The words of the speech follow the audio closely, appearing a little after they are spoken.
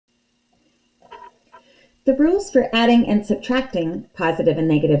The rules for adding and subtracting positive and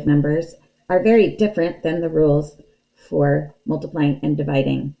negative numbers are very different than the rules for multiplying and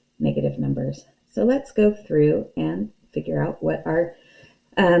dividing negative numbers. So let's go through and figure out what our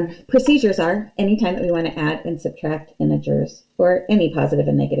procedures are anytime that we want to add and subtract integers or any positive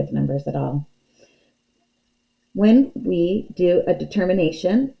and negative numbers at all. When we do a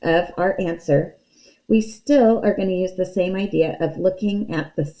determination of our answer, we still are going to use the same idea of looking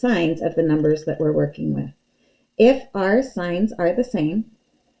at the signs of the numbers that we're working with. If our signs are the same,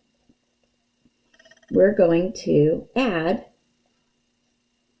 we're going to add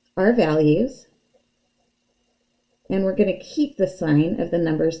our values, and we're going to keep the sign of the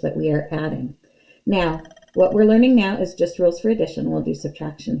numbers that we are adding. Now, what we're learning now is just rules for addition. We'll do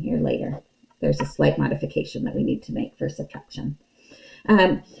subtraction here later. There's a slight modification that we need to make for subtraction.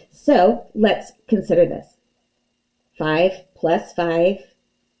 So let's consider this. 5 plus 5,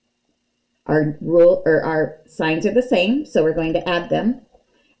 our signs are the same, so we're going to add them.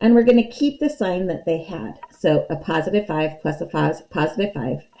 And we're going to keep the sign that they had. So a positive 5 plus a positive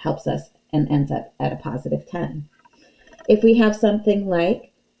 5 helps us and ends up at a positive 10. If we have something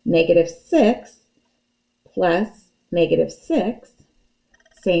like negative 6 plus negative 6,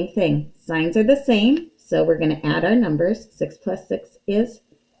 same thing. Signs are the same, so we're going to add our numbers. 6 plus 6 is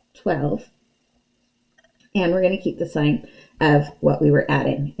 12. And we're going to keep the sign of what we were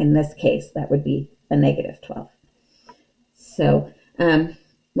adding. In this case, that would be a negative 12. So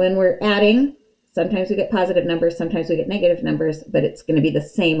when we're adding, sometimes we get positive numbers, sometimes we get negative numbers, but it's going to be the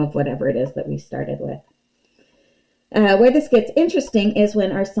same of whatever it is that we started with. Where this gets interesting is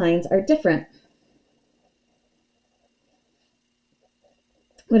when our signs are different.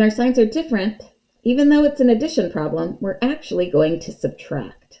 When our signs are different, even though it's an addition problem, we're actually going to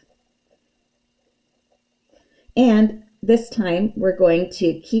subtract. And this time, we're going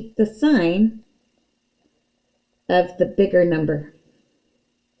to keep the sign of the bigger number.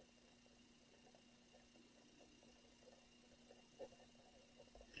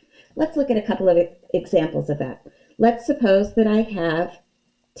 Let's look at a couple of examples of that. Let's suppose that I have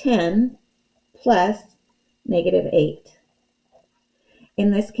 10 plus negative 8.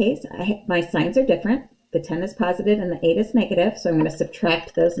 In this case, my signs are different. The 10 is positive and the 8 is negative, so I'm going to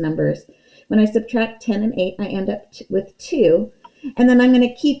subtract those numbers. When I subtract 10 and 8, I end up with 2, and then I'm going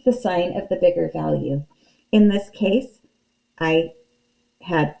to keep the sign of the bigger value. In this case, I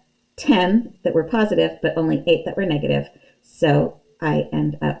had 10 that were positive, but only 8 that were negative, so I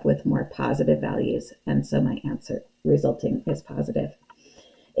end up with more positive values, and so my answer resulting is positive.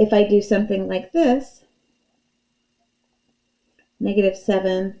 If I do something like this, negative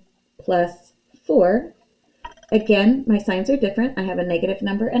 7 plus 4, again, my signs are different. I have a negative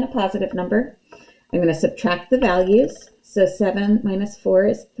number and a positive number. I'm going to subtract the values, so 7 minus 4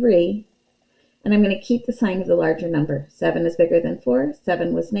 is 3, and I'm going to keep the sign of the larger number. 7 is bigger than 4,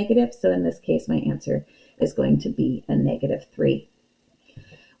 7 was negative, so in this case, my answer is going to be a negative 3.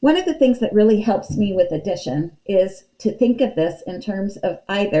 One of the things that really helps me with addition is to think of this in terms of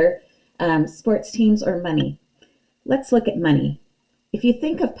either sports teams or money. Let's look at money. If you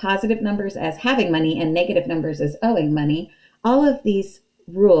think of positive numbers as having money and negative numbers as owing money, all of these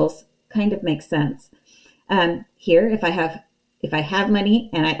rules kind of make sense. Here, if I have money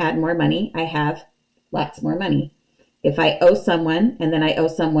and I add more money, I have lots more money. If I owe someone and then I owe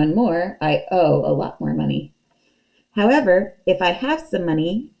someone more, I owe a lot more money. However, if I have some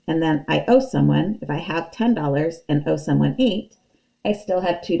money and then I owe someone, if I have $10 and owe someone $8, I still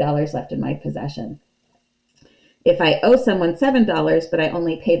have $2 left in my possession. If I owe someone $7, but I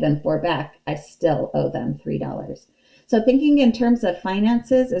only pay them $4 back, I still owe them $3. So thinking in terms of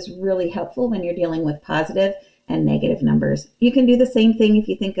finances is really helpful when you're dealing with positive and negative numbers. You can do the same thing if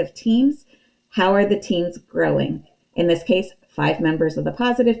you think of teams. How are the teams growing? In this case, 5 members of the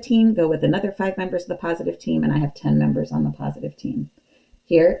positive team go with another 5 members of the positive team, and I have 10 members on the positive team.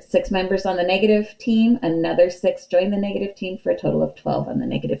 Here, 6 members on the negative team, another 6 join the negative team for a total of 12 on the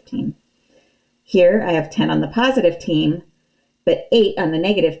negative team. Here, I have 10 on the positive team, but 8 on the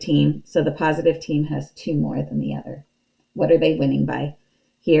negative team, so the positive team has 2 more than the other. What are they winning by?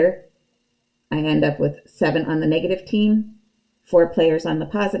 Here, I end up with 7 on the negative team, 4 players on the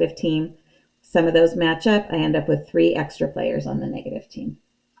positive team. Some of those match up. I end up with 3 extra players on the negative team.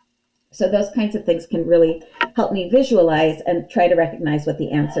 So those kinds of things can really help me visualize and try to recognize what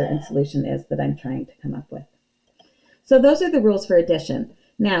the answer and solution is that I'm trying to come up with. So those are the rules for addition.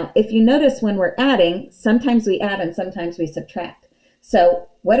 Now, if you notice when we're adding, sometimes we add and sometimes we subtract. So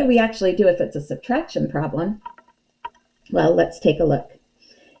what do we actually do if it's a subtraction problem? Well, let's take a look.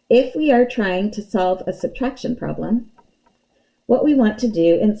 If we are trying to solve a subtraction problem, what we want to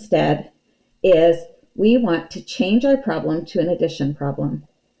do instead is we want to change our problem to an addition problem.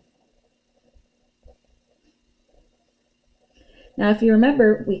 Now, if you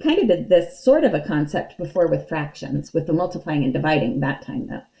remember, we kind of did this sort of a concept before with fractions, with the multiplying and dividing that time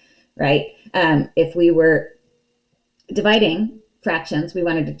though, right? If we were dividing fractions, we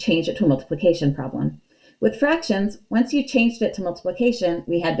wanted to change it to a multiplication problem. With fractions, once you changed it to multiplication,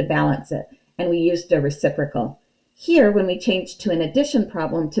 we had to balance it, and we used a reciprocal. Here, when we change to an addition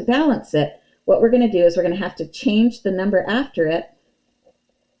problem to balance it, what we're going to do is we're going to have to change the number after it.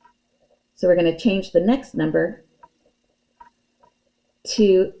 So we're going to change the next number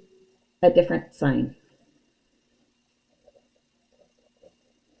to a different sign.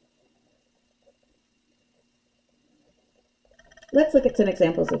 Let's look at some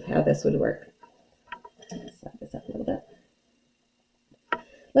examples of how this would work. Let's slide this up a little bit.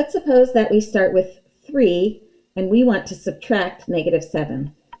 Let's suppose that we start with 3 and we want to subtract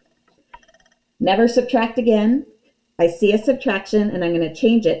 -7. Never subtract again. I see a subtraction and I'm going to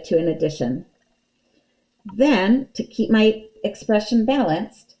change it to an addition. Then, to keep my expression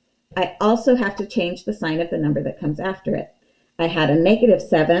balanced, I also have to change the sign of the number that comes after it. I had a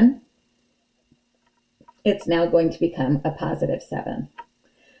 -7. It's now going to become a +7.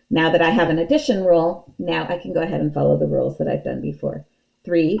 Now that I have an addition rule, now I can go ahead and follow the rules that I've done before.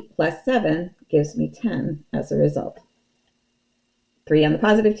 3 plus 7 gives me 10 as a result. 3 on the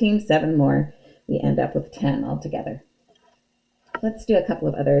positive team, 7 more. We end up with 10 altogether. Let's do a couple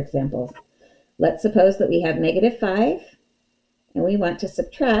of other examples. Let's suppose that we have -5 and we want to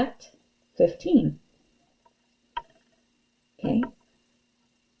subtract 15. Okay.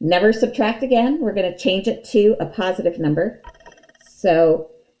 Never subtract again. We're going to change it to a positive number.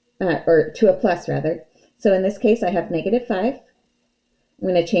 So, or to a plus rather. So in this case, I have -5. I'm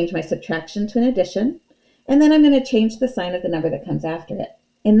going to change my subtraction to an addition. And then I'm going to change the sign of the number that comes after it.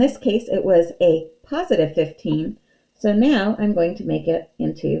 In this case, it was a +15. So now I'm going to make it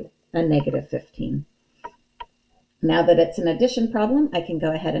into a -15. Now that it's an addition problem, I can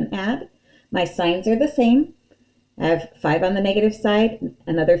go ahead and add. My signs are the same. I have 5 on the negative side,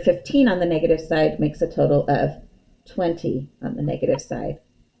 another 15 on the negative side makes a total of 20 on the negative side,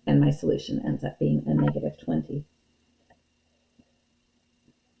 and my solution ends up being a -20.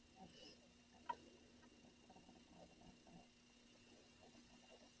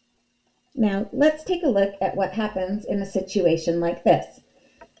 Now, let's take a look at what happens in a situation like this.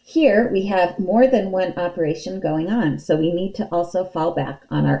 Here, we have more than one operation going on, so we need to also fall back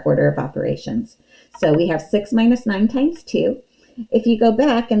on our order of operations. So we have 6 minus 9 times 2. If you go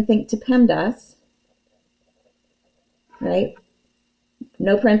back and think to PEMDAS, right?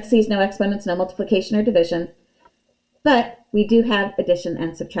 No parentheses, no exponents, no multiplication or division, but we do have addition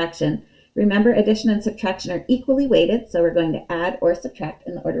and subtraction. Remember, addition and subtraction are equally weighted, so we're going to add or subtract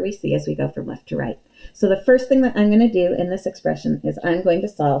in the order we see as we go from left to right. So the first thing that I'm going to do in this expression is I'm going to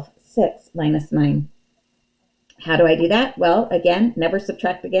solve 6 minus 9. How do I do that? Well, again, never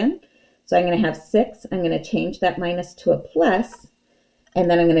subtract again. So I'm going to have 6. I'm going to change that minus to a plus, and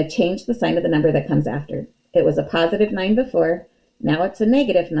then I'm going to change the sign of the number that comes after. It was a +9 before. Now it's a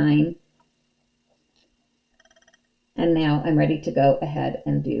 -9. And now I'm ready to go ahead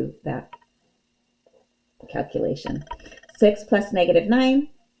and do that calculation. 6 plus -9,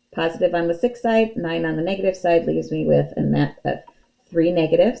 positive on the 6 side, 9 on the negative side leaves me with a net of 3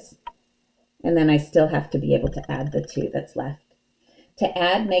 negatives. And then I still have to be able to add the 2 that's left. To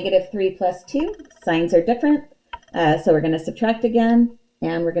add -3 plus 2, signs are different. So we're going to subtract again,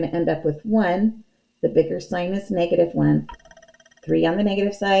 and we're going to end up with 1. The bigger sign is -1. 3 on the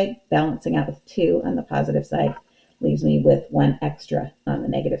negative side, balancing out with 2 on the positive side, leaves me with 1 extra on the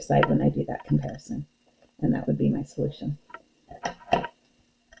negative side when I do that comparison. And that would be my solution.